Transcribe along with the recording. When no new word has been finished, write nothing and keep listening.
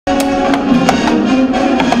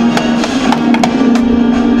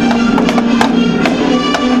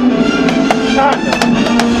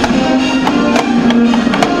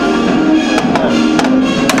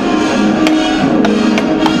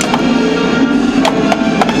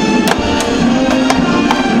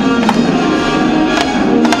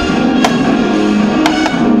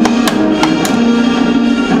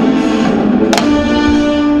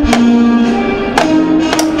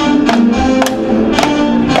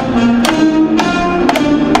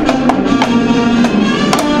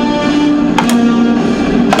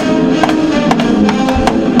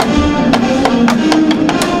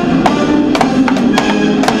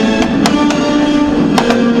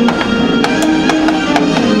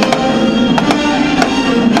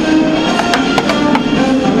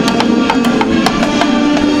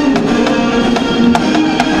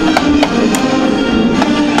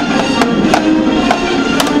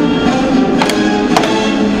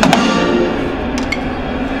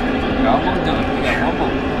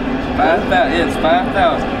5,000. Yeah, it's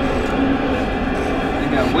 5,000. They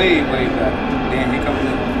got way better. Then here comes the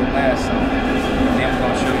last song. Then we're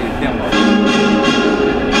gonna show you a demo.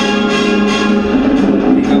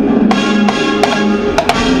 Here you go.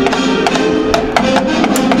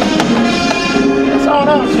 That's all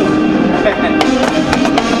I'm showing.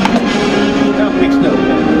 I'm mixed up.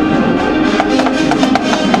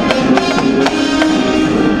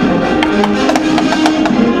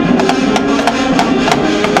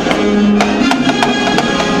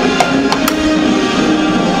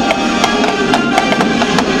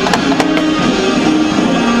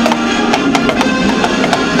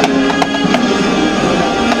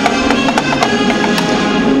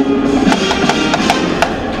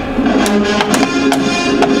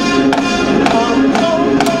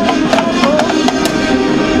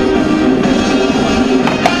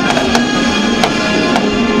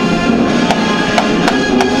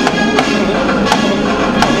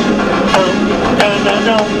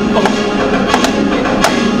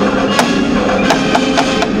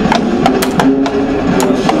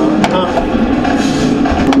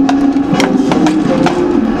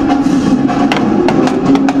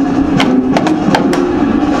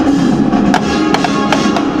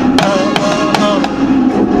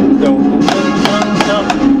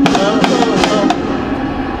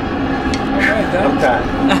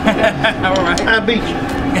 Alright. I beat you.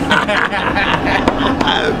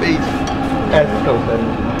 I beat you. That's so funny.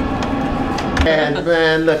 And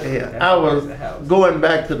man, look here. I was going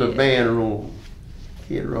back to the band room.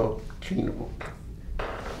 Kid Rock, Chino.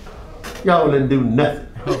 Y'all didn't do nothing.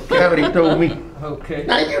 That's what he told me. Okay.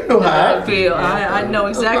 Now you know how I feel. I know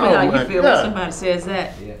exactly Oh, how my you feel God. when somebody says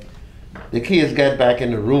that. Yeah. The kids got back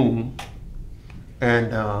in the room,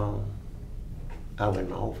 and I went in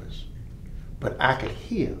the office. But I could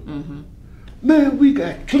hear, Mm-hmm. man, we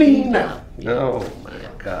got cleaned out. Oh my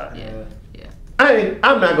God. Yeah. Yeah.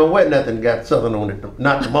 I'm not gonna wear nothing got Southern on it,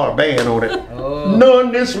 not tomorrow band on it. Oh.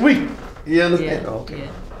 None this week. You understand? Yeah. Okay.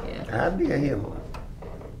 Yeah. I did hear him.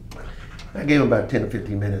 I gave him about 10 or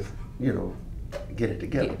 15 minutes, you know, to get it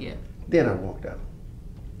together. Yeah. Then I walked out.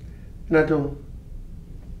 And I told him,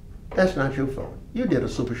 that's not your fault. You did a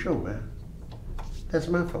super show, man. That's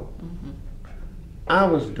my fault. Mm-hmm. I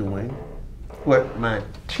was doing what my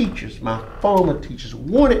teachers, my former teachers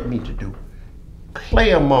wanted me to do.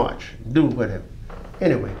 Play a march, do whatever.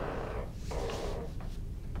 Anyway,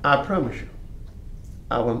 I promise you,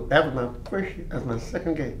 that was my first year, that was my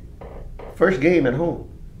second game. First game at home.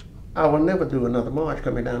 I will never do another march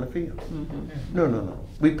coming down the field. Mm-hmm. No.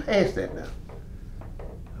 We passed that now.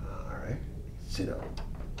 All right, sit up.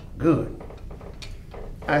 Good.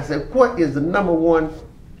 I said, what is the #1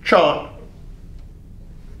 chart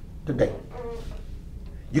today?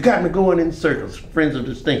 You got me going in circles, friends of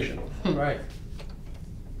distinction. Right.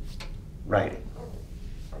 Write it.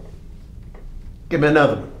 Give me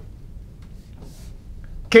another one.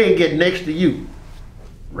 Can't get next to you.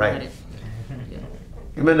 Write it.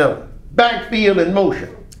 Give me another one. Backfield in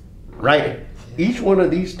motion. Write it. Each one of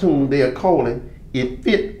these tunes they are calling, it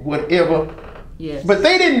fit whatever. Yes. But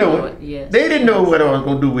they didn't know it. Yes. They didn't know what I was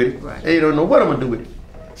going to do with it. Right. They don't know what I'm going to do with it.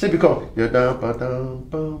 See, because you're down, 3,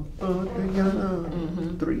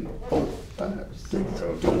 4, 5, 6,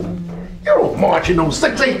 7. You don't marching on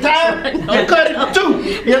 6, 8 times. You cut it in 2.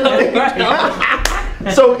 You know?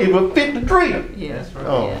 So it will fit the drill. Yeah.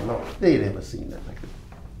 Oh Yeah. no, they ain't never seen nothing like that.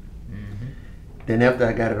 Then after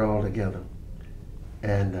I got it all together,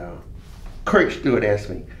 and Kirk Stewart asked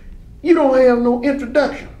me, "You don't have no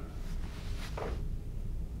introduction.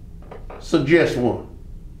 Suggest one."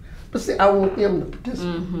 But see, I want them to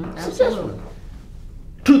participate. Mm-hmm. Suggest Absolutely. one.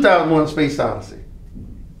 2001: Space Odyssey.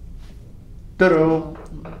 Ta-da!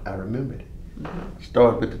 I remembered it.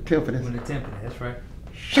 Started with the timpani. With the timpani, that's right.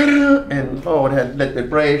 Shut up! And Lord had let the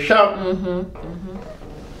brass shout.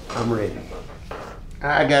 I'm ready.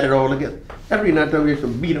 I got it all together. That's the reason I told you to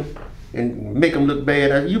beat them and make them look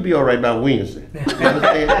bad. You be all right by Wednesday. You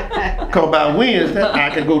understand? Because by Wednesday, I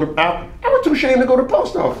can go to, I was too ashamed to go to the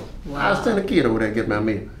post office. I was sending a kid over there to get my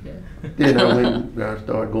mail. Then I went, I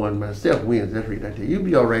started going myself Wednesday. That's the reason I tell you, you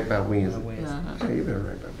be all right by Wednesday. Uh-huh. Yeah, you be all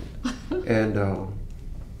right by Wednesday. And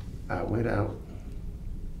I went out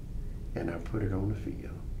and I put it on the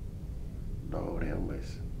field. Lord have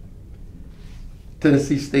mercy.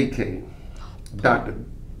 Tennessee State came. Dr.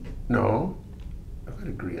 No, I got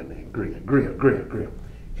a Greer name. Greer.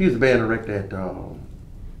 He was the band director at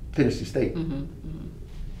Tennessee State.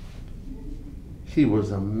 He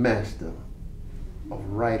was a master of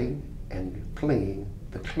writing and playing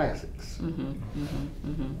the classics.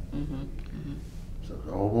 So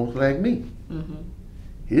almost like me.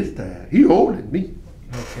 His time, he older than me.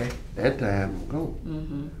 Okay. That time gone.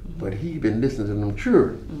 Mm-hmm. But he been listening to them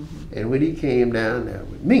children. And when he came down there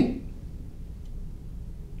with me,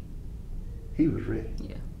 he was ready.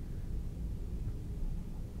 Yeah.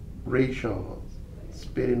 Ray Charles,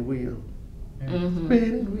 spinning wheel, Mm-hmm.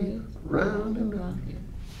 spinning wheel, round and round. Yeah.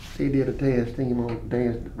 They did a dance thing on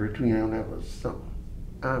dance routine on that was something.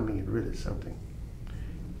 I mean, really something.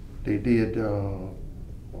 They did.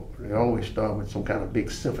 They always start with some kind of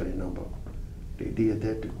big symphony number. They did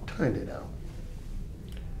that to turn it out.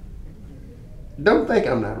 Don't think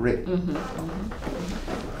I'm not ready.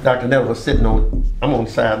 Mm-hmm. Dr. Neville was sitting on. I'm on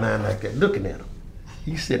the sideline like that, looking at him.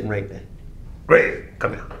 He's sitting right there. Greg,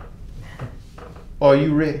 come here. Are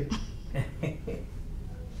you ready?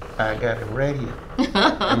 I got it right here in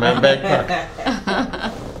my back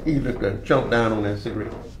pocket. He looked and jumped down on that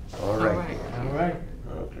cigarette. All right. All right.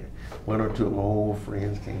 Okay. One or two of my old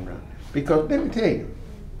friends came around. Because let me tell you,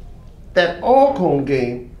 that Alcorn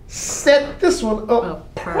game set this one up Oh,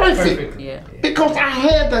 perfect. Yeah. Because I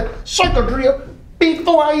had the circle drill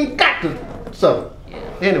before I even got to Southern. Yeah.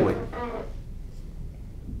 Anyway.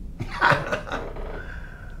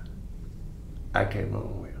 I came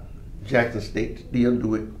on with Jackson State still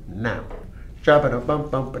do it now. Get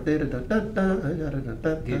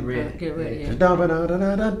ready. Get ready. Yeah.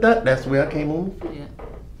 That's where I came on the field. Yeah.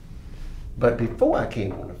 But before I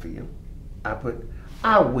came on the field,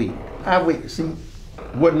 I wait. See,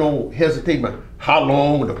 wasn't no hesitating about how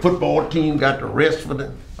long the football team got to rest for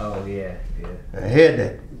them. Oh yeah. I had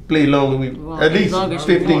that. Play long as we, Well, at as least long as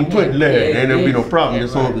you 15, want, 20 yeah. left. Yeah, And there'll be no yeah. problem Yeah,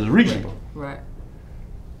 as long as it's reasonable. Right.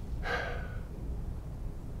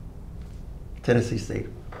 Tennessee State.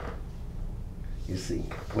 You see,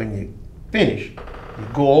 when you finish, you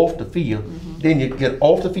go off the field, then you get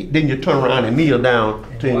off the field, then you turn around and kneel down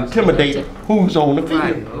to watch intimidate who's on the field.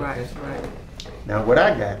 Right. Right. Right. Now what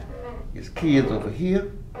I got is kids over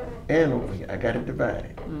here and over here. I got it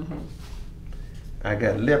divided. I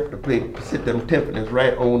got left to play, sit them temperance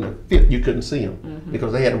right on the fifth. You couldn't see them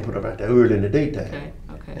because they had them put up out there early in the daytime. Okay.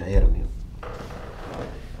 Okay. And I had them here.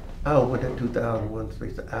 I went that 2001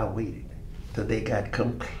 space. I waited till they got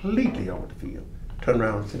completely off the field. Turn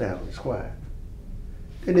around and sit down and quiet.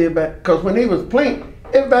 Then everybody, because when they was playing,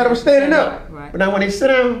 everybody was standing up. Right. But now when they sit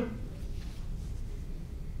down,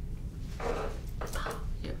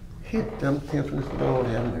 Yep. hit them temperance, Lord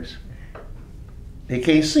have mercy. They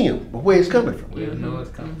can't see them, but where it's coming from. We don't know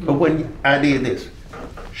what's coming. But when I did this,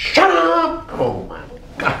 shut up! Oh my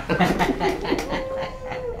God!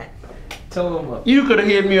 Told them up. You could have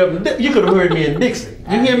heard me up. You could have heard me in Dixie.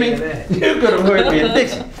 You hear me? I hear that. You could have heard me in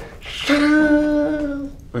Dixie. Shut up!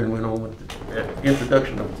 And went on with the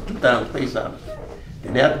introduction of the 2000 Space Odyssey.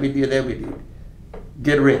 Then after we did that, we did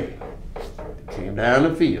Get Ready. Came down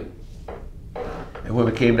the field. And when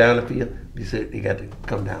we came down the field, we said they got to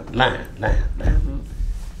come down line.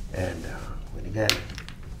 And when they got it,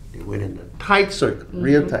 they went in the tight circle,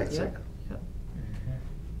 real tight circle. Yep.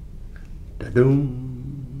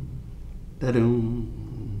 Da-doom,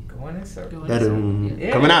 da-doom, Going in circle. Going in da-doom. circle,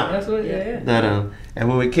 Yeah, Coming out. That's what. Yeah. Da-doom. And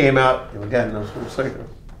when we came out and we got in those full circle,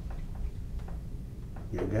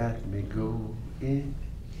 you got me going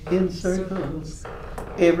in circles.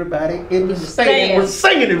 Everybody in the stadium was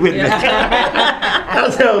singing it with me. I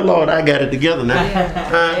said, oh Lord, I got it together now.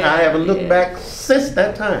 I haven't looked back since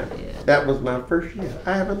that time. Yeah. That was my first year.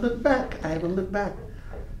 I haven't looked back. And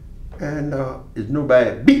there's nobody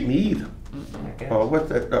that beat me either. Okay. What's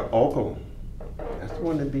that? Alcorn. That's the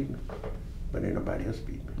one that beat me. But ain't nobody else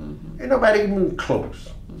beat me. Ain't nobody even close.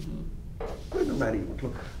 Ain't nobody even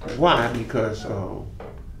close. Why? Because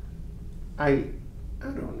I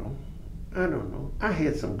don't know. I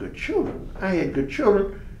had some good children.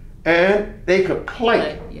 And they could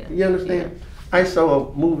play. Yeah. You understand? I saw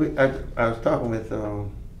a movie. I was talking with. I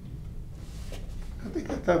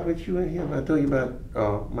think I talked with you and him. I told you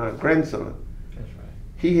about my grandson. That's right.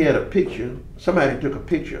 He had a picture. Somebody took a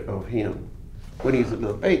picture of him when he was a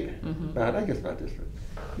little baby. I guess about this.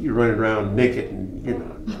 He running around naked,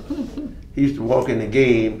 and he used to walk in the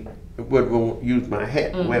game. Wouldn't use my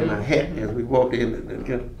hat, wear my hat as we walked in.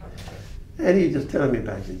 And he just telling me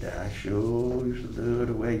about it. He said, I sure used to love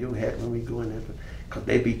to wear your hat when we go in there. Because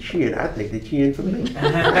they be cheering. I think they cheering for me.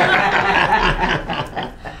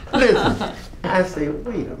 Listen, I say,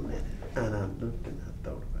 wait a minute. And I looked and I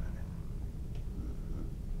thought about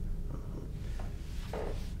it.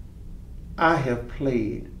 I have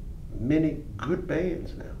played many good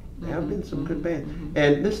bands now. There have been some good bands.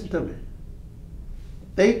 And listen to me.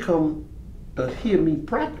 They come to hear me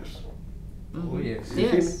practice. Oh yes.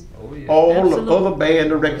 Yes. Oh yeah. All Absolutely. the other band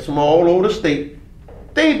directors from all over the state,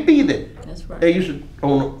 they'd be there. That's right. They used to,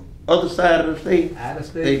 on other side of the state, Out of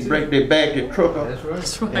state they too. break their back their truck up That's right.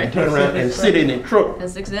 That's right. and turn around and sit in their truck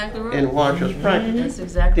That's exactly right. and watch us practice. That's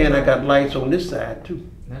exactly Then right. I got lights on this side too.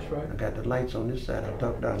 That's right. I got the lights on this side. I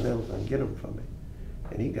talked down Nelson and get them for me,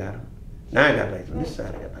 and he got them. Now I got lights on this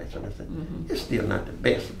side. I got lights on this side. It's still not the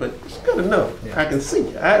best, but it's good enough. Yeah. I can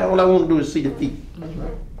see. All I want to do is see the feet. That's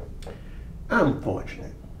right. I'm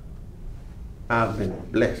fortunate. I've been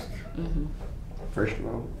blessed. Mm-hmm. First of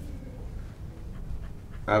all,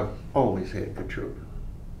 I've always had good children.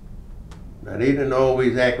 Now they didn't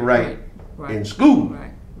always act right Right. in school,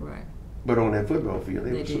 Right. Right. but on that football field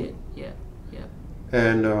they They were super. did. Yeah. Yeah.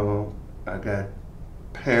 And I got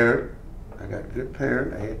parent. I got a good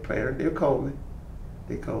parent. I had parent. They'll call me.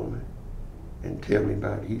 They call me and tell me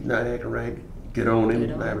about it. He's not acting right. Get on him.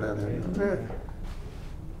 Get on Blah, him. blah, blah, blah.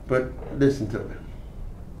 But listen to me.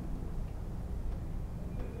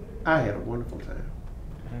 I had a wonderful time.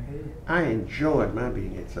 I enjoyed my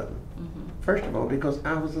being at Southern. Mm-hmm. First of all, because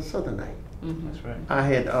I was a Southernite. Mm-hmm. That's right. I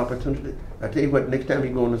had the opportunity. I tell you what, next time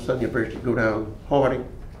you go on to Southern University, go down Harding,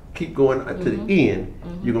 keep going to the end,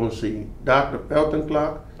 you're going to see Dr. Felton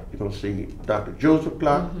Clark, you're going to see Dr. Joseph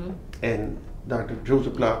Clark, and Dr.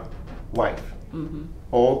 Joseph Clark's wife. Mm-hmm.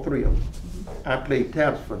 All three of them. I played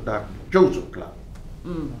taps for Dr. Joseph Clark.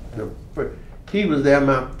 Mm. He was there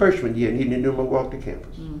my freshman year, and he didn't even walk the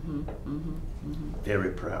campus. Mm-hmm. Mm-hmm. Mm-hmm.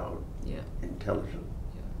 Very proud, Yeah. intelligent.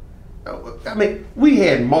 I mean, we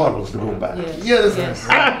had models to go by. Yes. Yes.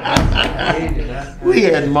 We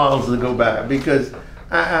had models to go by because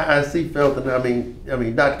I see Felton. I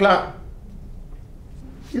mean, Dr. Clark.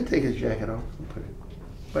 You take his jacket off and put it.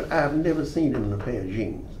 But I've never seen him in a pair of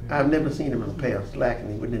jeans. I've never seen him in a pair of slacks,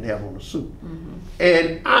 and he didn't have on a suit.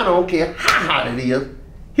 And I don't care how hot it is.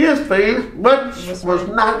 His face was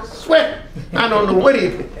not sweating. I don't know what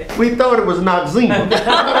we thought it was Noxzema.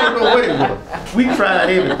 I don't know what it was. We tried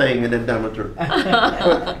everything in that dormitory.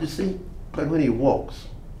 But you see, but when he walks,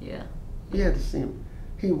 Yeah. you have to see him.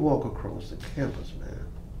 He walk across the campus, man.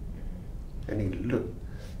 And he looked.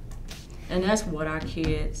 And that's what our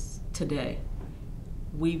kids today,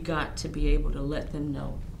 we've got to be able to let them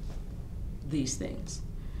know these things.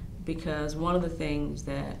 Because one of the things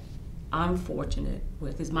that I'm fortunate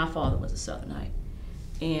with is my father was a Southernite,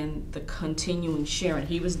 and the continuing sharing.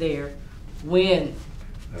 He was there when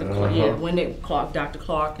Dr.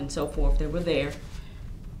 Clark and so forth, they were there,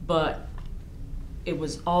 but it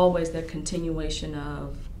was always that continuation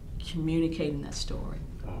of communicating that story,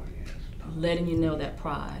 letting you know that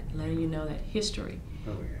pride, letting you know that history.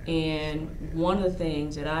 And one of the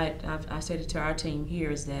things that I said to our team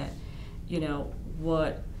here is that, you know,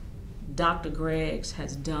 what Dr. Greggs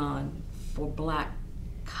has done for Black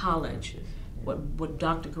college, what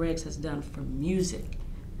Dr. Greggs has done for music,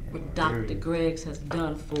 what Dr. Greggs has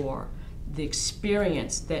done for the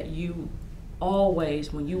experience that you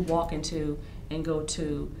always, when you walk into and go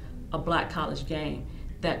to a Black college game,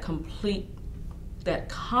 that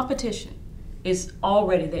competition is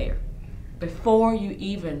already there before you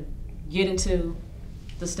even get into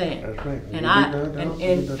the stand. That's right.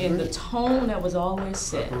 And the tone that was always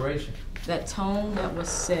set, Preparation. that tone that was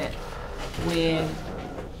set when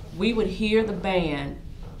we would hear the band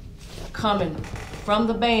coming from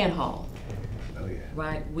the band hall,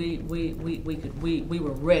 right? We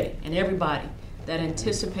were ready, and everybody, that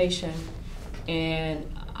anticipation. And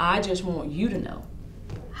I just want you to know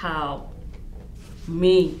how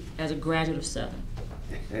me, as a graduate of Southern,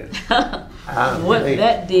 what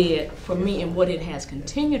that did for me and what it has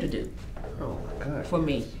continued to do for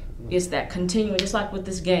me is that continuing, just like with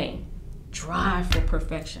this game, drive for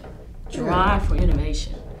perfection, drive for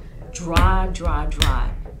innovation, drive,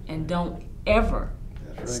 and don't ever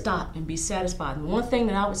stop and be satisfied. And one thing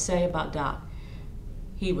that I would say about Doc,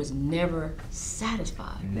 he was never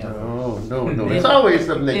satisfied. No. It's always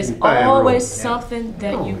something that It's you can find always wrong. something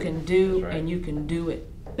that you can do, and you can do it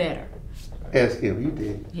better. Ask him, you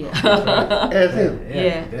did. Yeah. Ask him.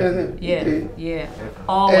 Yeah. Ask him. Yeah.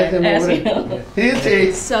 Always ask him. He'll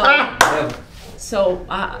tell you. So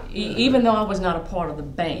even though I was not a part of the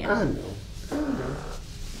band, I know.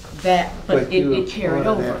 but you it were carried part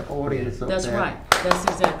of over. that audience up That's there. right. That's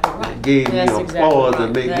exactly right. It gave That's you exactly applause right.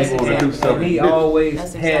 and make That's you want to do exactly something. And he different. always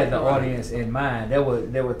That's had exactly the right. audience in mind. There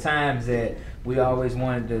were times that we always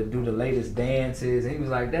wanted to do the latest dances, and he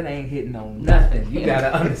was like, "That ain't hitting on nothing. You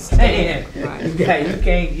gotta understand.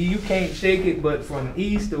 Right. You can't shake it, but from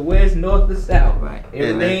east to west, north to south. Right.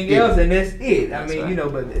 Everything else, and that's it. That's I mean, right. you know,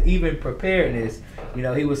 but even preparedness." You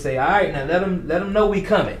know, he would say, "All right, now let them know we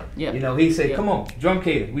coming." Yeah. You know, he said, Yeah. "Come on, drum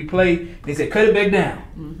cadence. We play." They said, "Cut it back down."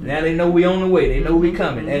 Mm-hmm. Now they know we on the way. They know we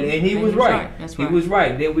coming, and he And was he was right. right. That's He right. was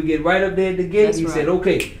right. Then we get right up there at the gate. That's He said, right.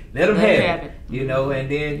 "Okay, Let them Let 'em have have it. it. You know, and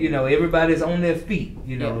then everybody's on their feet.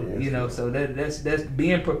 Yeah. So that's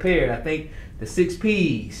being prepared. I think the 6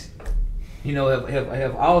 P's,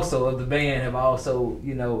 have also of the band have also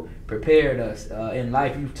prepared us in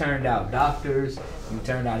life. You've turned out doctors, you've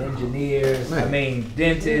turned out engineers. Man. I mean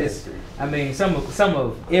dentists. I mean some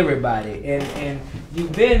of everybody, and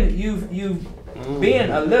you've been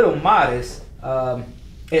a little modest.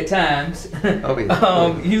 At times, Oh,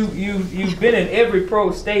 yeah. you've been in every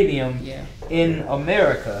pro stadium Yeah. in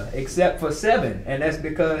America except for 7, and that's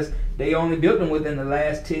because they only built them within the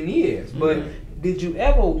last 10 years. But did you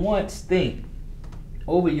ever once think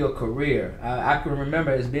over your career? I can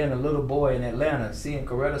remember as being a little boy in Atlanta, seeing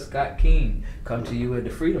Coretta Scott King come to you at the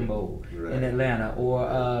Freedom Bowl in Atlanta,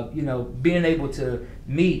 or being able to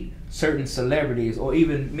meet certain celebrities, or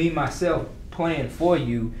even me myself playing for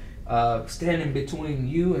you. Standing between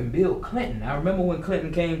you and Bill Clinton. I remember when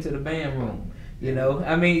Clinton came to the band room,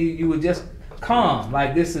 I mean, you were just calm,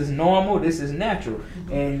 like this is normal, this is natural.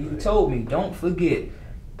 And you told me, don't forget,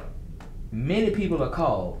 many people are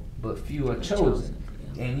called, but few are chosen.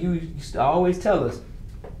 And you used to always tell us,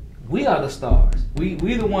 we are the stars. We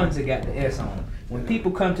the ones that got the S on them. When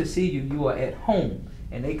people come to see you, you are at home.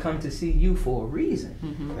 And they come to see you for a reason.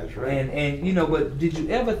 That's right. And but did you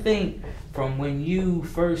ever think from when you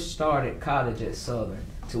first started college at Southern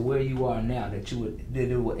to where you are now that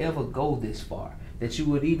it would ever go this far? That you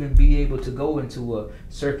would even be able to go into a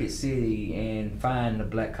Circuit City and find the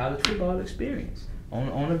Black College Football Experience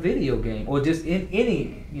on a video game, or just in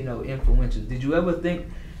any influentials? Did you ever think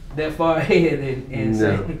that far ahead and No.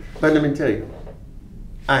 say, But let me tell you,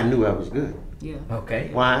 I knew I was good. Yeah. okay,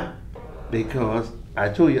 Why? Because I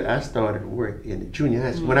told you I started work in the junior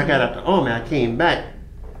high school. When I got out the Army, I came back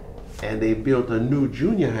and they built a new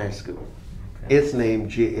junior high school. Okay. It's named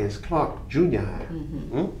J.S. Clark Junior High,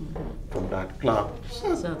 from Dr. Clark.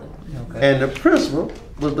 Southern. okay, And the principal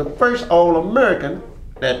was the first All-American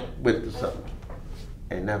that went to Southern.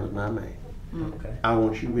 And that was my man. okay, I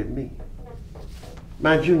want you with me.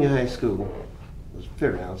 My junior high school was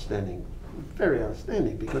very outstanding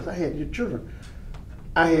because I had your children.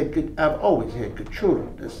 I've always had good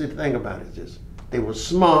children. That's the thing about it, is this. They were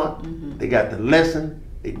smart, they got the lesson,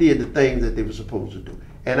 they did the things that they were supposed to do.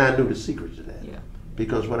 And I knew the secrets of that. Yeah.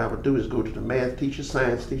 Because what I would do is go to the math teacher,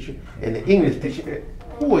 science teacher, and the English teacher.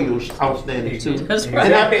 Who are your outstanding students? That's right.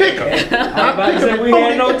 And I pick them. I about to say, we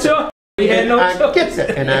had no choice. We had no I choice. get that.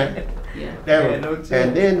 And Yeah. that Yeah, was- no choice.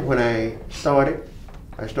 and then when I started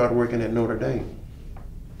working at Notre Dame.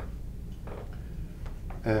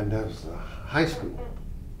 And that was high school.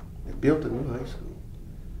 They built a new high school.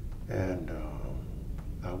 And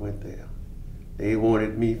I went there. They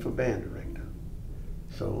wanted me for band director.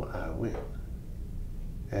 So I went.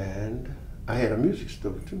 And I had a music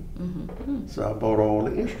store too. So I bought all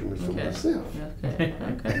the instruments for Okay. myself. Okay.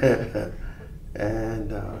 Okay.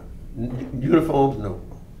 And uniforms, no.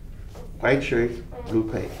 White shirts, blue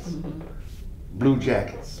pants, blue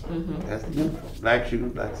jackets. That's the uniform. Black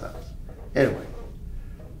shoes, black socks. Anyway,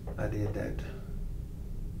 I did that.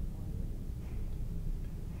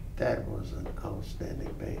 That was an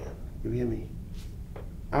outstanding band. You hear me?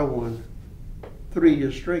 I won 3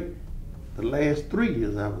 years straight. The last 3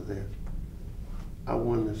 years I was there, I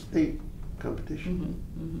won the state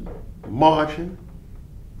competition, marching,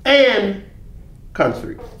 and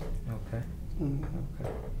country. Okay.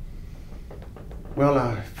 Okay. Well,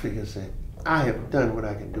 I figure that I have done what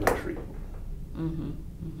I can do in Shreveport.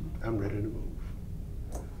 I'm ready to move.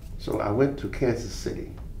 So I went to Kansas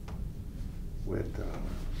City with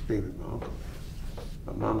stayed with my uncle.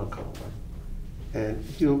 My mama called me, and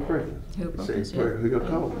Hugh Perkins. Hugh Perkins, Said, yeah. Hugh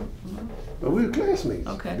called me. But we were classmates.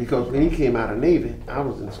 Okay. Because when he came out of Navy, I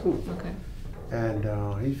was in school. Okay. And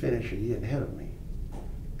he finished a year ahead of me.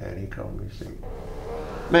 And he called me and said,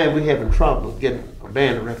 "Man, we having trouble getting a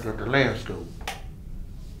band director at the lab school.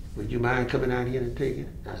 Would you mind coming out here and taking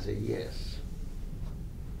it?" I said, "Yes."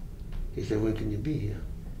 He said, "When can you be here?"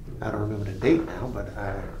 I don't remember the date now, but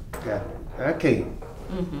I came.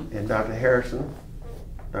 And Dr. Harrison,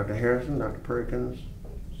 Dr. Perkins,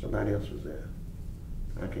 somebody else was there.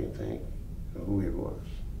 I can't think of who it was.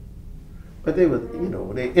 But they were,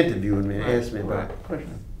 they interviewed me and asked me about the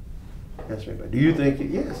question. Asked me about, do you think,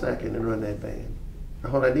 yes, I can run that band.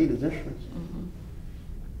 All I need is instruments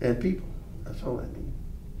and people. That's all I need.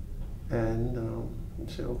 And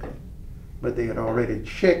I said, okay. But they had already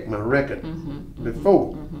checked my record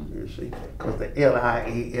before, you see, because the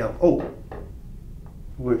LIALO,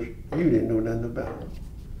 which you didn't know nothing about,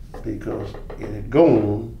 because it had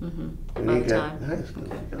gone when By he the got time. in high school.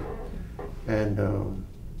 And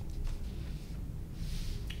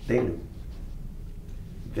they knew.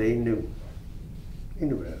 They knew. He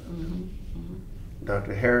knew that.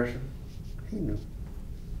 Dr. Harrison, he knew.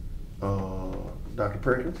 Dr.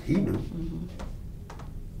 Perkins, he knew.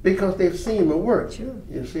 Because they've seen my work. Sure.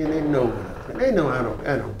 You see, and they know what they know I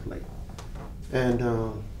don't play. And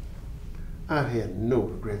I've had no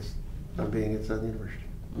regrets of being at Southern University.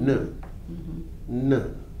 None.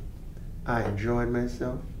 None. I enjoyed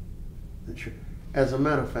myself. As a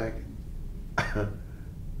matter of fact,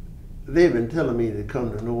 they've been telling me to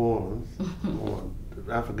come to New Orleans.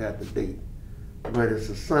 I forgot the date, but it's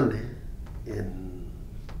a Sunday, and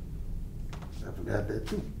I forgot that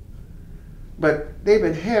too. But they've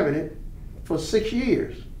been having it for 6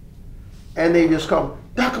 years, and they just call me,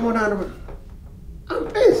 "Doc, come on down to I'm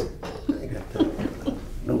busy." I ain't got time for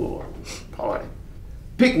New Orleans party.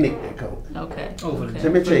 Picnic, they call it. Okay. Oh, for the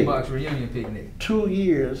Let me tell you. Box reunion picnic. 2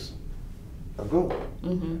 years ago,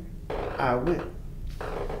 I went.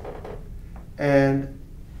 And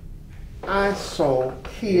I saw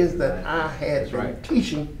kids that I had been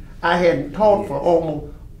teaching, I hadn't taught for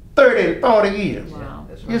almost 30 and 40 years. Wow.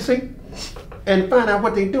 That's You see? And find out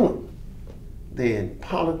what they're doing. They're in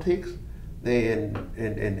politics, they're in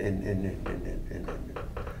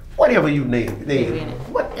whatever you name it. They're in it.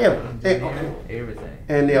 Whatever. Everything.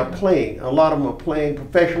 And they're playing. A lot of them are playing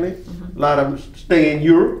professionally. A lot of them stay in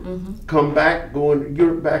Europe, come back, go to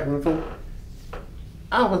Europe, back and forth.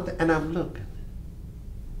 And I'm looking.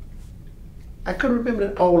 I couldn't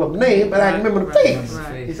remember all of the name, but I remember the face.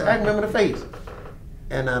 Right. He said, I remember the face.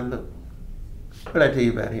 And I looked. What did I tell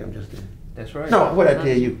you about him just then? That's right. No, what did I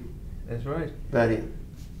tell you That's right. about him?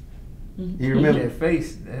 You remember? That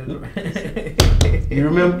face. That's right. You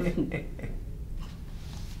remember?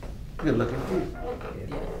 Good looking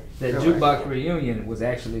kid. The jukebox reunion was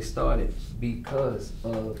actually started because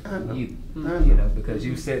of I know. you. I know. You know, because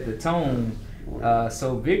you set the tone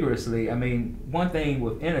so vigorously. I mean, one thing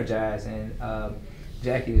with Energize, and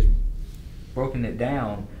Jackie has broken it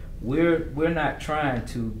down. We're not trying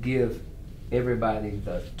to give everybody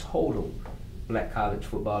the total black college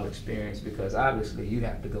football experience, because obviously you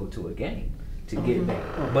have to go to a game to get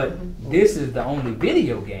that. But this is the only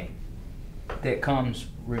video game that comes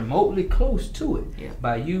remotely close to it. Yeah.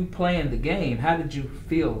 By you playing the game, how did you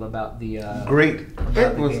feel about the Great.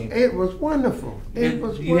 about the game? It was wonderful. It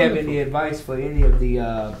was Do you have wonderful. any advice for any of the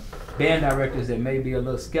band directors that may be a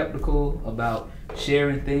little skeptical about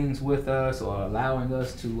sharing things with us or allowing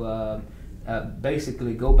us to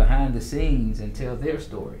basically go behind the scenes and tell their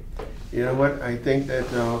story? You know what? I think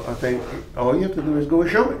all you have to do is go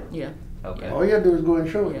and show it. Yeah. Okay. All you have to do is go and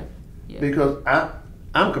show it. Yeah. Yeah. Because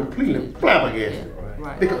I'm completely flabbergasted.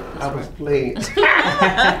 Right. Because That's I was right. playing.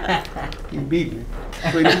 He beat me.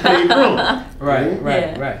 So he played drum. Right, See? right,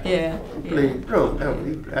 Yeah. right. Yeah. He played drum.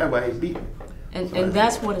 That's why he beat me. And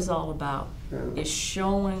that's what it's all about. Yeah. Is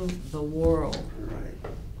showing the world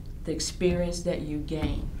Right. the experience that you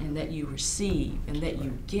gain and that you receive and that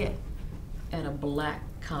you get at a black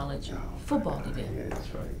college football event. Yeah,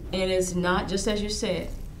 that's right. And it's not, just as you said,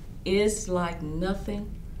 it's like nothing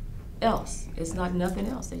else. It's not nothing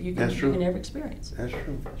else that you That's true. can ever experience. That's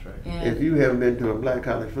true. That's right. And If you haven't been to a black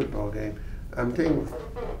college football game, I'm telling you,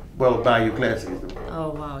 well, Bayou Classic is the one. oh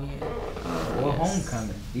wow, yeah. Oh, Or yes.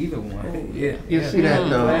 homecoming, either one. Yeah. You yeah. see that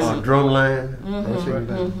Classic. drum line? That's right.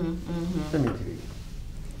 Let me tell you,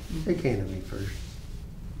 they came to me first.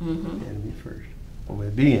 Mm-hmm. Came to me first. On my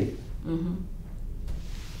being. Mm-hmm.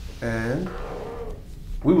 And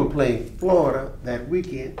we were playing Florida that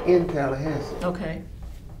weekend in Tallahassee. Okay.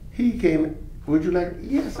 He came, would you like,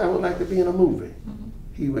 yes, I would like to be in a movie.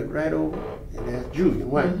 He went right over and asked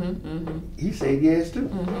Julian White. He said yes too.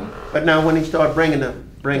 But now when he started bringing the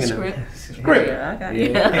Script. Yeah, I got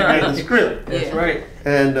it. the script. That's Yeah. right.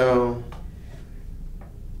 And a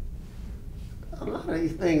lot of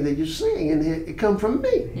these things that you sing in here, it come from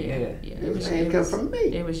me. Yeah. It come from me.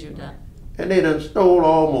 It was you, Doc. And they done stole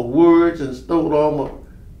all my words and stole all my.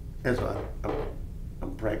 And so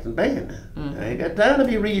I'm practicing band now. I ain't got time to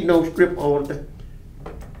be reading no script all the time.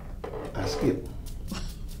 I skip.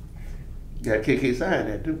 Got KK sign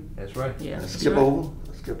that too. That's right. Yeah. I that's skip right. over.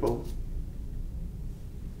 I skip over.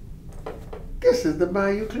 This is the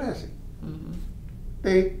Bayou Classic.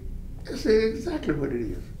 This is exactly what it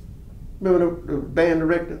is. Remember the band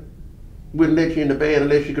director wouldn't let you in the band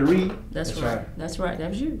unless you could read? That's That's right. right. That's right. That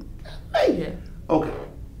was you. Hey. Yeah. Okay.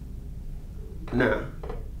 Now,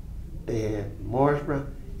 they had Morris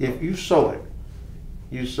Brown. If you saw it,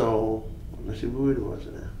 you saw, let's see, what was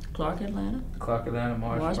it now? Clark, Atlanta. Clark Atlanta,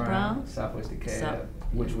 Morris Brown, Brown. Southwest DeKalb, South-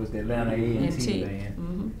 which was the Atlanta A&T band.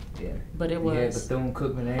 Mm-hmm. Yeah. But it We had was. Bethune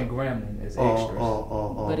Cookman and Grambling as Or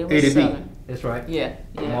extras. But it was Eddie B. Southern. That's right. Yeah,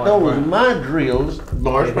 yeah. Mark Those was Brown. my drills,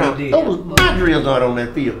 Morris Yeah, Brown. he did. Those was my drills out on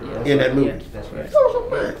that field Yeah. in that movie. Yeah. That's right. Those were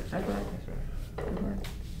mine. That's right. That's right.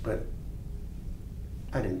 But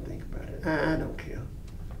I didn't think about it. I don't care.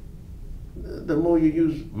 The more you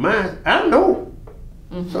use mine, I know.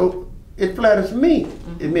 So it flatters me.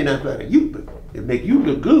 It may not flatter you, but it make you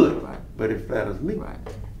look good. Right. But it flatters me Right.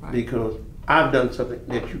 Right. because I've done something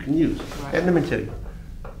that you can use. Right. And let me tell you,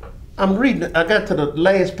 I'm reading. I got to the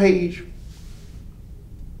last page.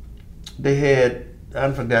 They had,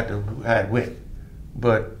 I forgot how it went,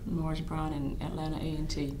 but Morris Brown and Atlanta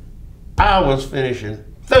A&T. I was finishing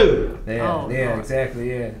third. Yeah, Oh, yeah, Lord. exactly,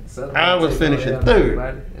 yeah. Southern I was Kentucky, finishing yeah, third.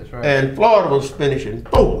 everybody. That's right. And Florida was finishing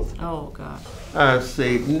fourth. Oh gosh. I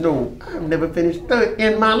said, no, I've never finished third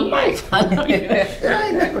in my life. I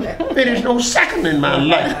ain't never finished no second in my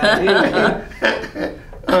life.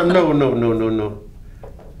 No.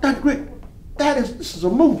 Dr. Greg, this is a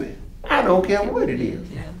movie. I don't care what it is.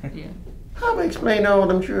 Yeah, yeah. How am I explain all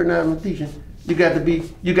them sure now I'm teaching? You got to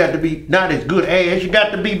be not as good as, you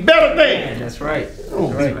got to be better than. That's right.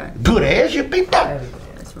 Don't That's be right. good as, you be better.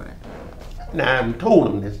 That's right. Now I'm told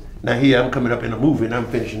them this. Now here I'm coming up in a movie and I'm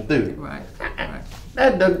finishing third. Right. Right.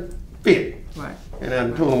 That doesn't fit. Right. And I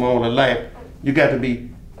told them all the life, you got to be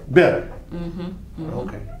better. Mm-hmm.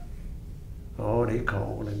 Okay. Oh, they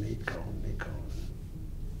call and they call and they call.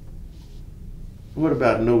 What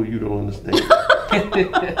about no, you don't understand? I'm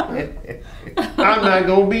not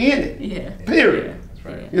going to be in it. Yeah. Period. That's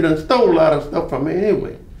right. You done stole a lot of stuff from me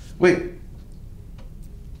anyway. Wait.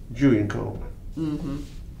 Julian Coleman. Mm-hmm.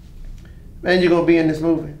 Man, you going to be in this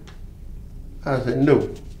movie? I said,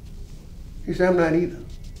 no. He said, I'm not either.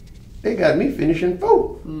 They got me finishing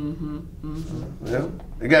fourth. Mm-hmm. Mm-hmm. Well,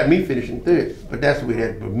 they got me finishing third, but that's the way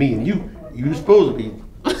that. But me and you supposed to be.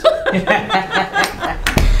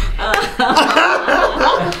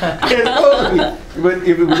 It's supposed to be. But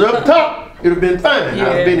if it was up top, it'd have been fine. Yeah,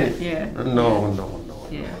 I've been in. yeah. No.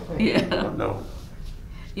 Yeah. Yeah. No.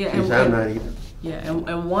 Yeah. He said, I'm not either. Yeah,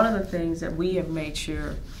 and one of the things that we have made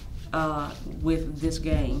sure with this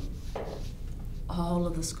game, all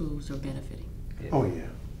of the schools are benefiting. Oh yeah.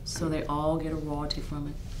 So they all get a royalty from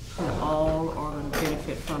it. They all are going to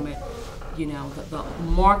benefit from it. You know, the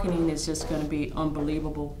marketing is just going to be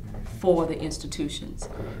unbelievable for the institutions.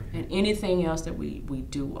 And anything else that we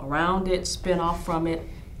do around it, spin off from it,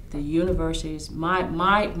 the universities,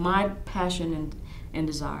 my passion and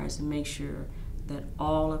desire is to make sure that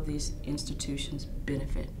all of these institutions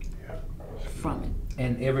benefit from it.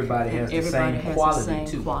 And everybody has And the same everybody has quality the same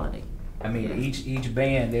too. quality. I mean, Yeah. each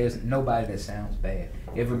band, there's nobody that sounds bad.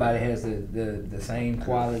 Everybody has the same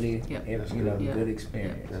quality, Yep. you know, Yeah. good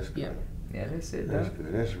experience. That's good. Yep. Yeah, that's it. That's Doc.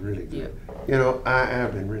 good. That's really good. Yep. You know,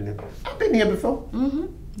 I've been here before. Mm-hmm.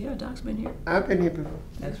 Yeah, Doc's been here. I've been here before.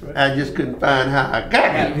 That's right. I just couldn't find how I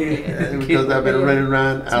got here. Yeah. Because I've been running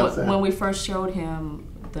around So outside. when we first showed him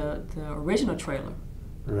the original trailer,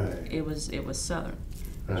 Right. it was Southern.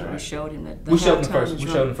 Right. We showed him that. We showed him halftime first. was We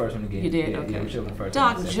run- showed him first one again. You did? Yeah, Okay. yeah, we showed him first.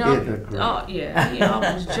 Doc one. jumped. Yeah, great. Oh yeah, he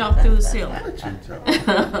almost jumped through the ceiling What you talking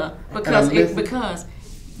about? because And I'm listening. because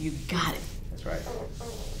you got it. That's right.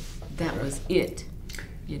 That was it.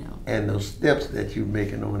 You know. And those steps that you're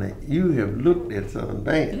making on it, you have looked at Southern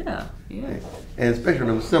Band. Yeah. Yeah. And especially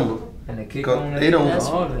them symbols. And the kick 'Cause on they don't. That's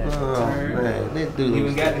all of that. Oh Turn. man, they do. Even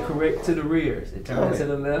those got things. the correct to the rears. They turn Okay. to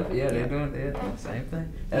the left. Yeah, they're doing the same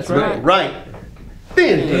thing. That's Right. right. Right.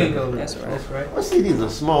 Then There you turn. go. That's right. That's right. Well, see, these are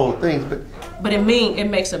small things, but But it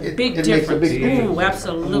makes a It- big it makes a difference. big difference. Ooh,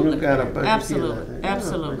 absolutely. You got a bunch of kids out Absolutely. there.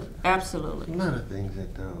 Absolutely. a Absolutely. lot of things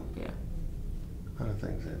that do. Yeah. A lot of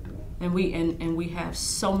things that do. And we have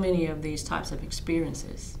so many of these types of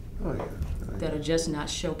experiences Oh yeah. that are just not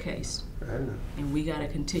showcased, I know. and we got to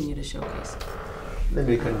continue to showcase it. Let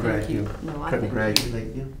me Thank congratulate you. you. No, I thank you.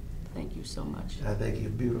 Congratulate you. Thank you so much. I think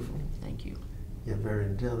you're beautiful. Thank you. You're very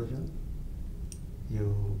intelligent.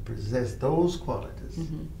 You possess those qualities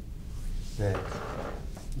Mhm. that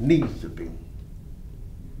needs to be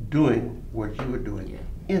doing what you were doing. Yeah.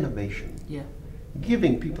 Innovation. Yeah.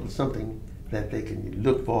 Giving people something that they can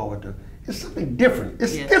look forward to. It's something different.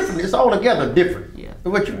 It's Yes. different. It's altogether different. Yeah.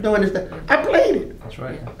 And what you're doing is that I played it. That's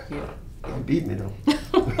right. Yeah. Yeah. He beat me though.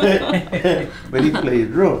 But he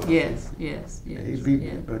played drunk. Yes. Yes. Yes. He beat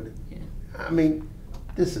yeah. me. But Yeah. I mean,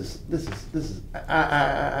 this is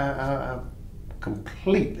I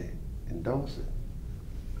completely endorse it.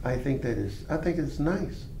 I think it's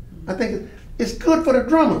nice. I think it's good for the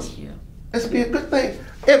drummers. Yeah. It's be a good thing.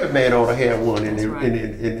 Every man ought to have one in That's the right.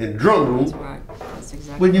 in drum room. That's right. That's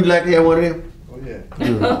exactly. Wouldn't you like to have one of them? Oh yeah.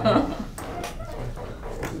 Good.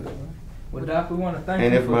 Well, Doc, we want to thank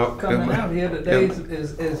And you if for my- coming if my- out here today.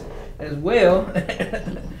 if- as well.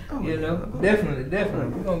 You know, definitely.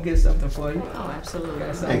 We're gonna get something for you. Oh, absolutely.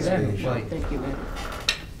 Got something Thanks, for you. Thank you, man.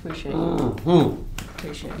 Appreciate it. Mm-hmm.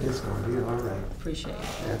 Appreciate it. It's gonna be all right. Appreciate it.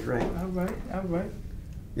 That's right. All right.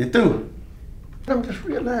 You through? I'm just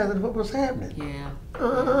realizing what was happening. Yeah.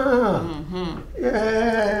 Yeah.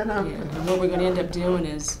 Yeah. And what we're going to end up doing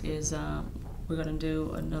is we're going to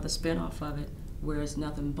do another spin-off of it where it's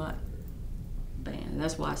nothing but band. And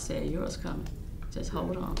that's why I said yours coming. Just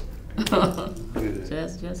hold on.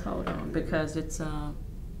 just hold on, because it's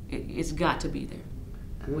got to be there.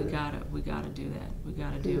 Good. We gotta do that. We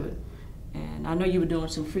gotta do it. And I know you were doing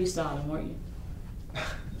some freestyling, weren't you? A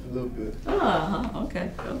little bit. Okay.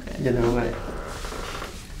 You know what?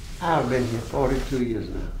 I've been here 42 years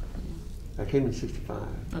now. I came in 65.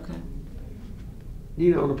 Okay.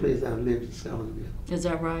 You know the place I've lived in Sellersville. Is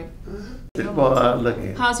that right? Boy, look at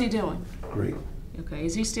him. How's he doing? Great. Okay.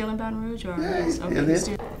 Is he still in Baton Rouge or? Yeah, he's okay, still he's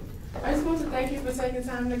there. I just want to thank you for taking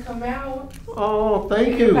time to come out. Oh, thank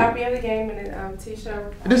Give you you. a copy of the game and a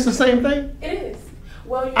t-shirt. This the same thing? It is.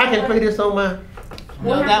 Well, you I know can what? play this on my...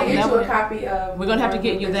 We'll No, have that to one- get that you a one- copy of. We're gonna have to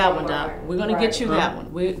get you that one, Doc. Right. We're gonna get you Huh? that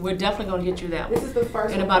one. We're definitely gonna get you that This one. is the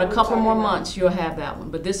first In one about a we're couple more talking about. months, you'll have that one.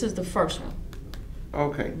 But this is the first one.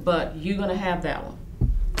 Okay. But you're gonna have that one.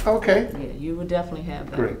 Okay. Yeah, you will definitely have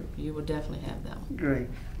that. Great. One. You will definitely have that one. Great.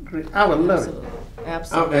 I would love Absolutely. it.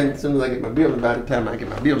 Absolutely. And as soon as I get my building, by the time I get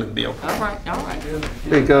my building built. All right.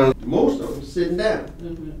 Because most of them sitting down.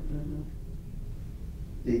 Mm-hmm.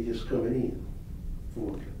 They just coming in.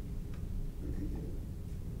 For it.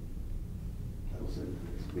 I was saying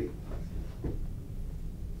this week.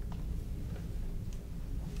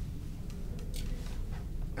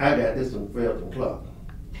 I got this from Felton Clark.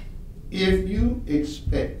 If you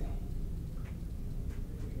expect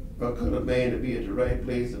a color band to be at the right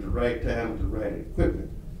place at the right time with the right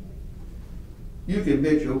equipment, you can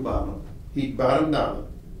bet your bottom dollar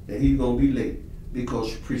that he's gonna be late,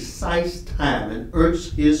 because precise timing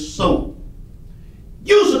irks his soul.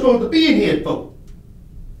 You're supposed to be in here, folks.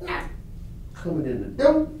 Not coming in the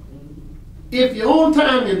door. If you're on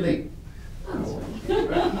time, you're late.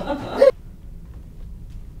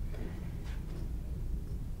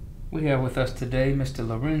 We have with us today Mr.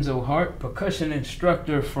 Lorenzo Hart, percussion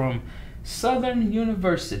instructor from Southern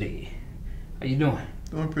University. How you doing?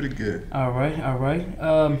 Doing pretty good. All right.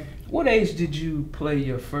 What age did you play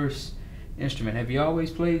your first instrument? Have you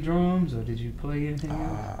always played drums, or did you play anything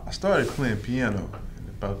else? I started playing piano at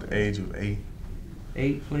about the age of 8.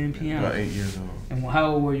 8, playing piano. About 8 years old. And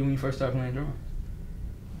how old were you when you first started playing drums?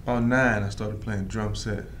 About 9, I started playing drum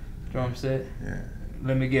set. Drum set. Yeah.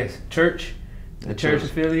 Let me guess. Church. The Yeah, church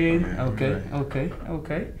church. affiliated. Yeah, Okay. right.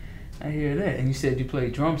 Okay. I hear that. And you said you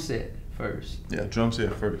played drum set first. Yeah, drum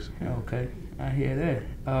set first. Yeah. Okay, I hear that.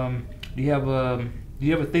 Do you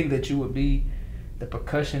ever think that you would be the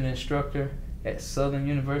percussion instructor at Southern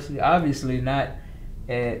University? Obviously not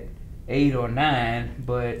at 8 or 9,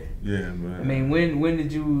 but Yeah, man. I mean, when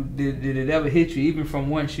did it ever hit you? Even from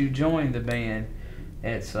once you joined the band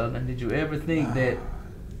at Southern, did you ever think that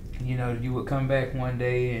you would come back one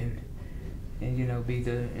day and be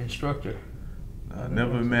the instructor? I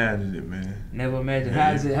never imagined it, man. Never imagined.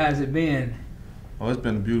 Yeah. How's it been? Oh, it's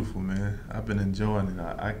been beautiful, man. I've been enjoying it.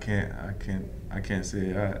 I can't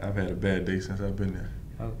say I've had a bad day since I've been there.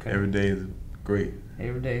 Okay. Every day is great.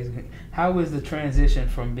 Every day is good. How was the transition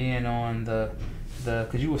from being on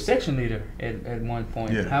because you were section leader at one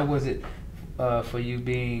point. Yeah. How was it for you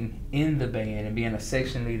being in the band and being a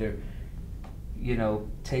section leader,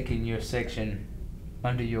 taking your section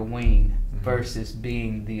under your wing versus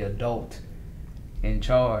being the adult in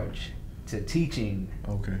charge to teaching?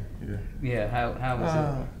 Okay, yeah. Yeah, how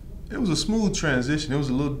was It was a smooth transition. It was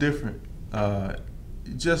a little different.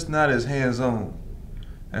 Just not as hands-on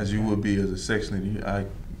as you would be as a section leader.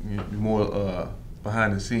 You're more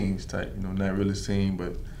behind the scenes type, not really seen,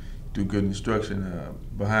 but do good instruction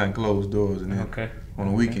behind closed doors. And then on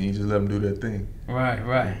the weekend, you just let them do their thing.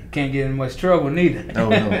 Right. Can't get in much trouble neither. No.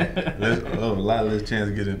 A lot less chance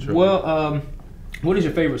to get in trouble. Well, what is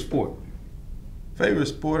your favorite sport? Favorite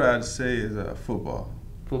sport, I'd say, is football.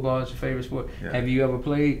 Football is your favorite sport. Yeah. Have you ever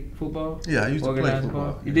played football? Yeah, I used to play Organized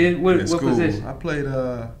football. ball? You did? What In school, position? I played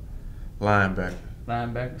linebacker.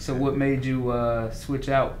 Linebacker. So what made you switch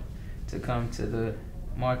out to come to the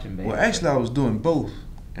marching band? Well, actually, I was doing both,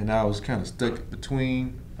 and I was kind of stuck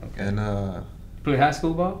between. Okay. And You play high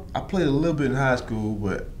school ball? I played a little bit in high school,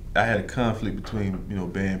 but I had a conflict between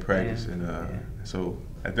band practice, and so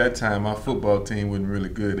at that time my football team wasn't really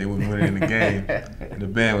good. They wasn't winning the game, and the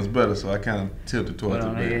band was better, so I kind of tilted towards Went the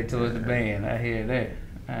on band. ahead towards the band. I hear that.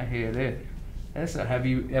 Have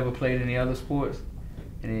you ever played any other sports?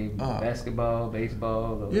 Any basketball,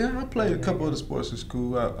 baseball? Or Yeah, I played a couple of the sports in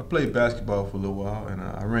school. I played basketball for a little while, and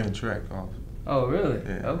I ran track also. Oh, really?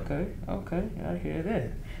 Yeah. Okay. I hear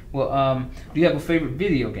that. Well, do you have a favorite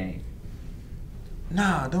video game?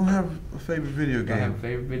 Nah, I don't have a favorite video game. Don't have a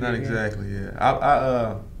favorite video Not game? exactly.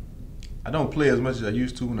 Yeah, I don't play as much as I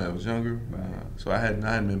used to when I was younger. Right. So I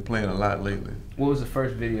hadn't been playing a lot lately. What was the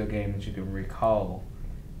first video game that you can recall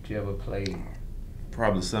that you ever played?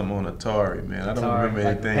 Probably something on Atari, man. I don't Atari, remember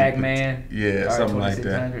like anything. Pac-Man? Yeah, Atari something like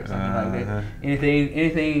that. 2600, something like that.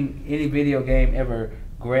 Any video game ever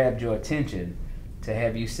grabbed your attention to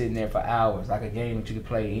have you sitting there for hours, like a game that you could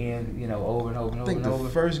play over and over and I over think and the over?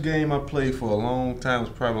 first game I played for a long time was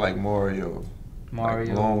probably like Mario. Mario?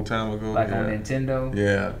 Like a long time ago. Like yeah. on Nintendo?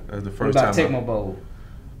 Yeah, that's the What first about time. Tecmo Bowl?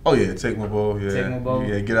 Oh yeah, Tecmo Bowl. Yeah. Tecmo Bowl?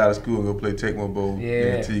 Yeah, get out of school and go play Tecmo Bowl.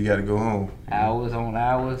 Yeah. Until you got to go home. Hours on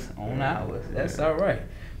hours on hours. That's all right.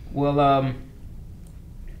 Well,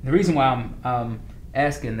 the reason why I'm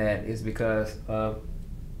asking that is because,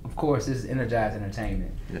 of course, this is Energized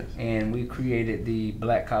Entertainment. Yes. And we created the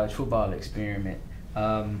Black College Football Experiment,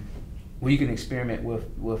 where you can experiment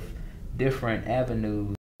with different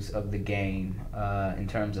avenues of the game in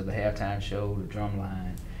terms of the halftime show, the drum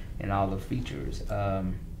line, and all the features.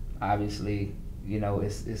 Obviously,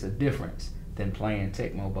 it's a difference than playing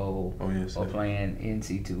Tecmo Bowl or playing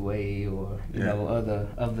NC2A or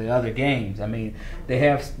other games. I mean, there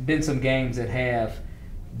have been some games that have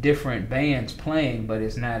different bands playing, but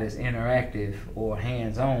it's not as interactive or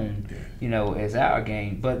hands-on, as our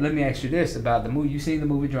game. But let me ask you this about the movie. You seen the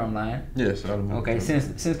movie Drumline? Yes, I saw the movie. Okay,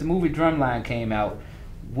 since the movie Drumline came out,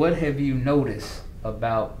 what have you noticed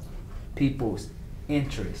about people's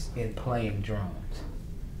interest in playing drums?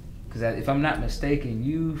 Because if I'm not mistaken,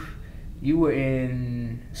 you were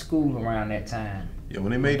in school around that time. Yeah,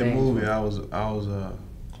 when they made the movie, I was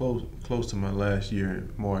close to my last year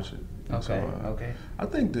in March. Okay. So, I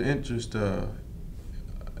think the interest,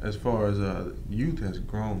 as far as youth, has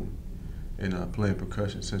grown in playing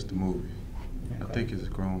percussion since the movie. Okay. I think it's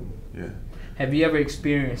grown. Yeah. Have you ever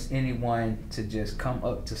experienced anyone to just come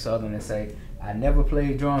up to Southern and say, "I never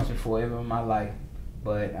played drums before ever in my life,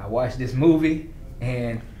 but I watched this movie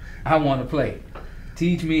and I want to play.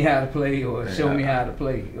 Teach me how to play, or show me how to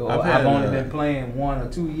play, or I've only been playing 1 or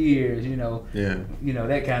 2 years, Yeah.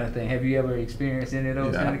 that kind of thing." Have you ever experienced any of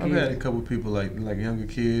those kind of I've kids? had a couple of people like younger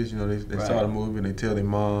kids. They saw the movie and they tell their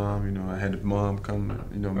mom. I had the mom come,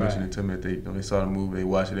 mention it to me that they saw the movie, they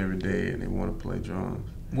watch it every day, and they want to play drums.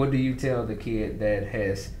 What do you tell the kid that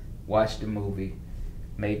has watched the movie,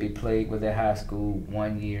 maybe played with their high school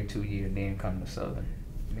 1 year, 2 year, and then come to Southern?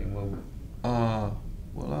 I mean,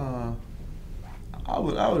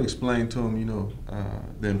 I would explain to them,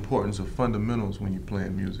 the importance of fundamentals when you're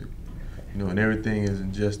playing music. And everything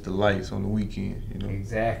isn't just the lights on the weekend.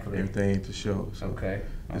 Exactly. Everything ain't the show. So Okay.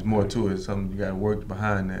 There's more to it. Something you got to work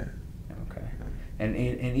behind that. Okay. And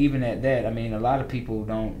even at that, I mean, a lot of people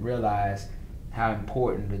don't realize how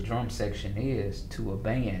important the drum section is to a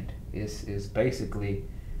band. It's basically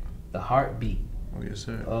the heartbeat Oh yes,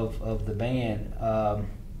 sir. of the band.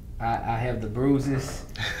 I have the bruises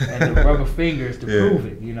and the rubber fingers to prove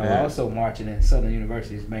it. Also marching in Southern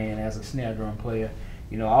University's band as a snare drum player.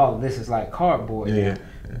 All of this is like cardboard now.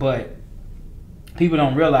 But people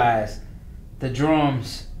don't realize the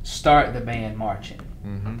drums start the band marching.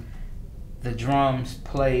 Mm-hmm. The drums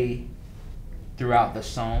play throughout the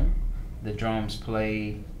song. The drums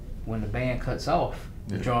play when the band cuts off.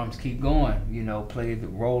 The drums keep going, play the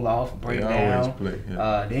roll off, break down. Always play,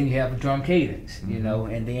 yeah. Then you have a drum cadence,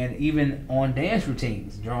 and then even on dance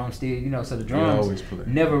routines, drums still, so the drums always play.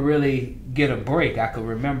 Never really get a break. I could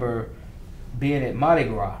remember being at Mardi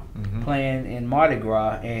Gras, playing in Mardi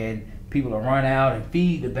Gras, and people will run out and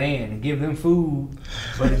feed the band and give them food,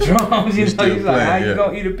 but the drums, you're like, how you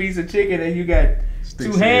gonna eat a piece of chicken and you got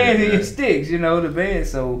sticks 2 hands in your sticks, the band.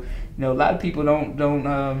 So, a lot of people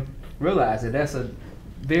don't realize that that's a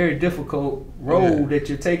very difficult role that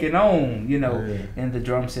you're taking on, in the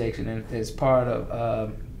drum section, and as part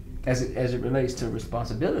of as it relates to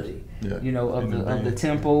responsibility, of the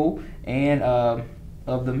tempo and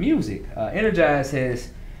of the music. Energize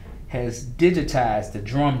has digitized the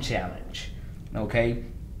drum challenge. Okay,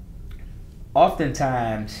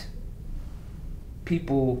 oftentimes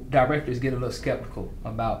directors get a little skeptical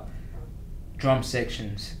about drum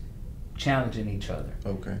sections challenging each other.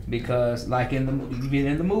 Okay. Because like in the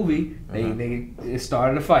movie, it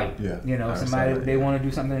started a fight. Yeah. Somebody they want to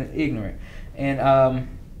do something ignorant, and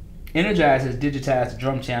Energize has digitized the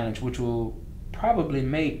drum challenge, which will probably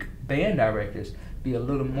make band directors be a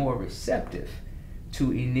little more receptive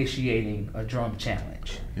to initiating a drum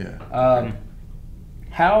challenge. Yeah.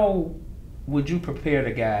 how would you prepare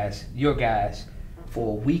the guys, your guys,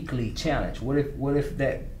 for a weekly challenge? What if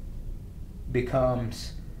that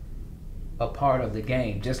becomes a part of the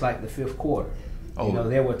game, just like the fifth quarter? Oh. You know,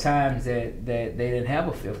 there were times that they didn't have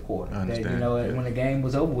a fifth quarter. I understand, That, you know, yeah. when the game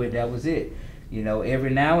was over with, that was it. You know, every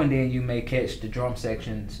now and then you may catch the drum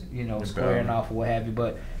sections, you know, squaring off or what have you,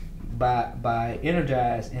 but by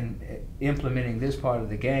Energize and implementing this part of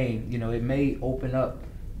the game, you know, it may open up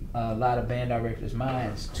a lot of band directors'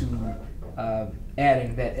 minds to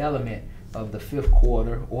adding that element of the fifth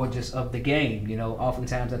quarter or just of the game. You know,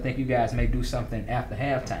 oftentimes I think you guys may do something after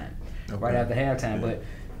halftime, right after halftime. Yeah. But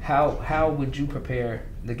how would you prepare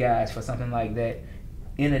the guys for something like that?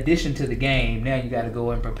 In addition to the game, now you got to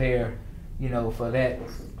go and prepare, you know, for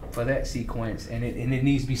that sequence, and it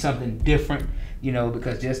needs to be something different, you know,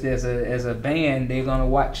 because just as a band, they're gonna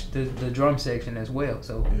watch the drum section as well.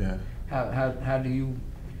 So Yeah. how do you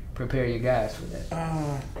prepare your guys for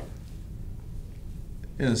that?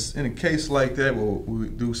 In a case like that, where we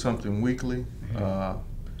do something weekly,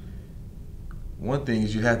 one thing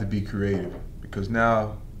is you have to be creative, because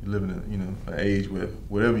now you live in an age where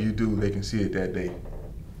whatever you do, they can see it that day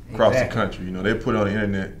across the country. You know, they put it on the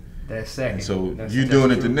internet. That's second. And so That's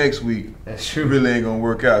doing it true. the next week, That's true. really ain't gonna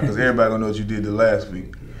work out, because everybody gonna know what you did the last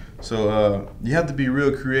week. So you have to be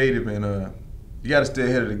real creative, and you got to stay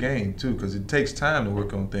ahead of the game too, because it takes time to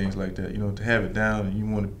work on things like that. You know, to have it down, and you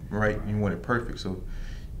want it right, you want it perfect. So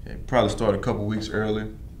probably start a couple weeks early,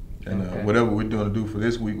 and whatever we're doing to do for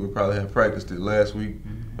this week, we'll probably have practiced it last week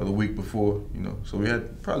or the week before. You know, so we had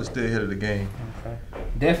to probably stay ahead of the game. Okay.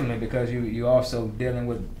 Definitely, because you also dealing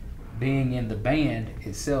with being in the band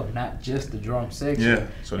itself, not just the drum section. Yeah,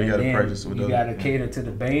 so they got to practice with you other. got to cater to the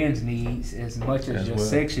band's needs as much as your well.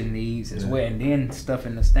 section needs as well, and then stuff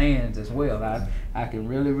in the stands as well. I can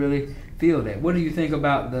really feel that. What do you think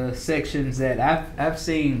about the sections that I've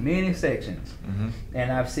seen many sections,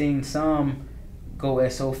 and I've seen some go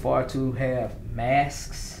as so far to have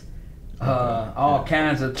masks, all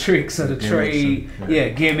kinds of tricks of the trade,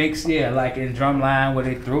 gimmicks, like in Drumline where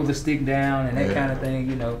they throw the stick down and that kind of thing.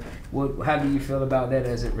 You know, how do you feel about that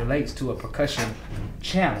as it relates to a percussion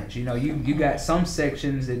challenge? You know, you got some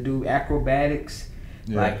sections that do acrobatics,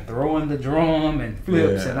 like throwing the drum and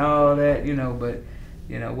flips and all that. You know, but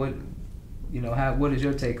you know what is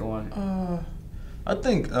your take on? I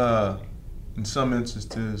think in some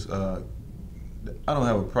instances, I don't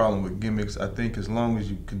have a problem with gimmicks. I think as long as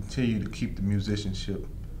you continue to keep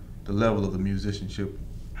the level of the musicianship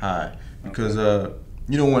high, because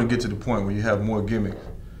you don't want to get to the point where you have more gimmicks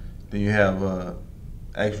than you have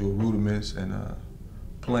actual rudiments and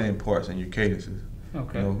playing parts and your cadences.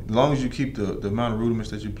 Okay. You know, as long as you keep the amount of rudiments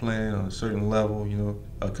that you're playing on a certain level, you know,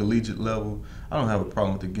 a collegiate level, I don't have a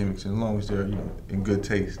problem with the gimmicks, as long as they're in good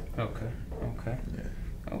taste. Okay.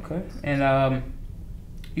 Yeah. Okay. And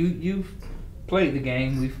you've played the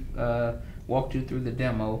game. We've walked you through the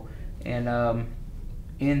demo, and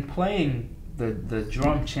in playing the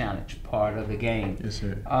drum challenge part of the game, Yes,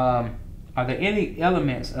 sir. Are there any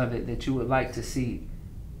elements of it that you would like to see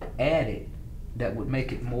added that would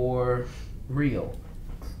make it more real?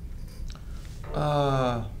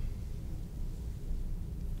 Well,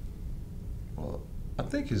 I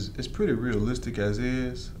think it's pretty realistic as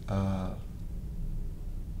is.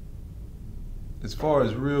 As far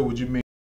as real, would you mean